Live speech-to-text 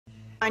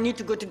I need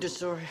to go to the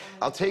store.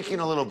 I'll take you in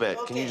a little bit.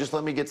 Okay. Can you just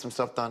let me get some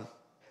stuff done?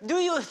 Do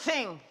your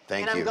thing.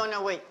 Thank and you. I'm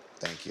gonna wait.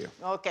 Thank you.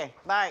 Okay,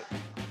 bye.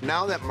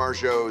 Now that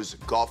Marjo's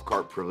golf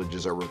cart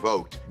privileges are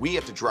revoked, we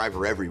have to drive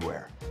her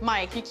everywhere.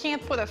 Mike, you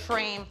can't put a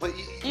frame. But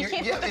you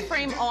can't put the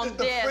frame on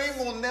the this.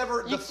 frame will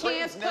never. You The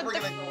frame's can't never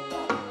put the.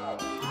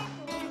 gonna.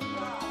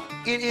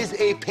 It is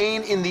a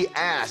pain in the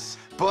ass,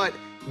 but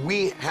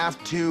we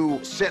have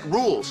to set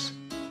rules.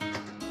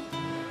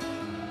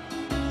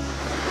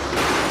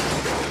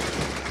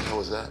 What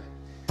was that?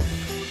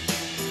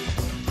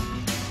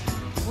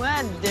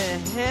 What the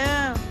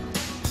hell?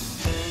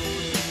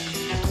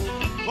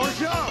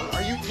 Marjo,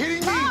 are you kidding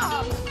me?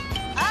 Bob!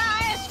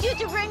 I asked you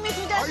to bring me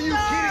to the Are you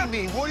store. kidding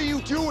me? What are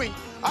you doing?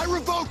 I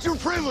revoked your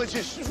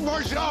privileges,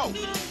 Marjo.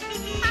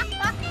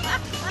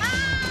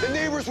 The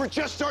neighbors were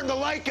just starting to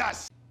like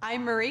us.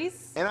 I'm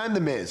Maryse. And I'm the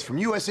Miz from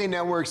USA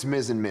Network's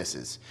Miz and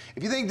Mrs.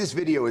 If you think this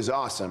video is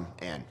awesome,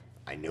 and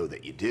I know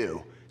that you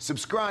do,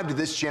 subscribe to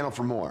this channel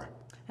for more.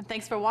 And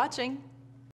thanks for watching.